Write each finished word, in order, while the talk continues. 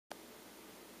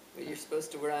But you're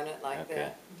supposed to run it like Okay.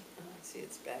 that. See,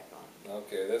 it's back on.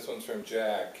 Okay, this one's from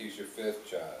Jack. He's your 5th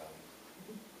child.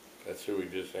 That's who we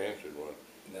just answered one.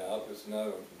 No, there's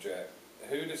another one from Jack.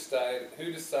 Who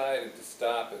decided to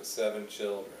stop at 7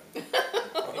 children? I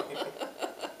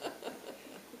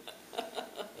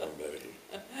bet he.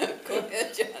 Go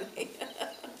ahead, Johnny.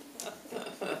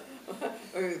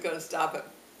 We was gonna stop at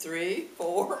 3,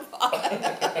 4,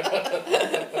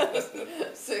 5.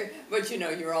 So, but you know,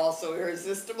 you're all so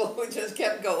irresistible, we just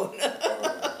kept going.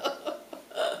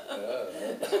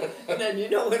 And then you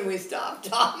know when we stopped,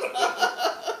 Tom.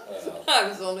 Well, I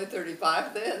was only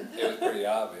 35 then. it was pretty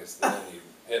obvious then you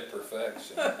hit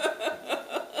perfection.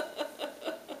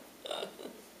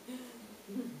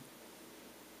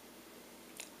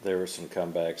 There were some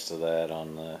comebacks to that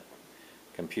on the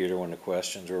computer when the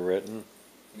questions were written.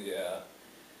 Yeah,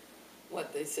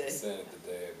 What they I say. sent it the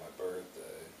day of my birthday.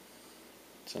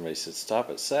 Somebody said, stop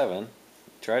at 7.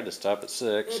 Tried to stop at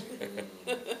 6.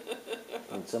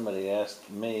 And somebody asked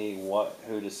me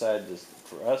who decided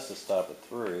for us to stop at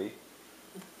 3.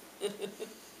 I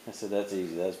said, that's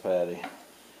easy, that's Patty.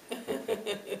 We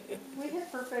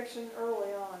hit perfection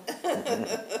early on.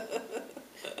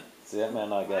 See, that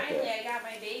man I got Finally, that. I got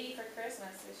my baby for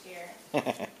Christmas this year.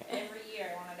 Every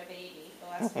year I wanted a baby, the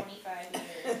last 25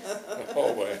 years.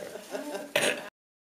 Oh, man.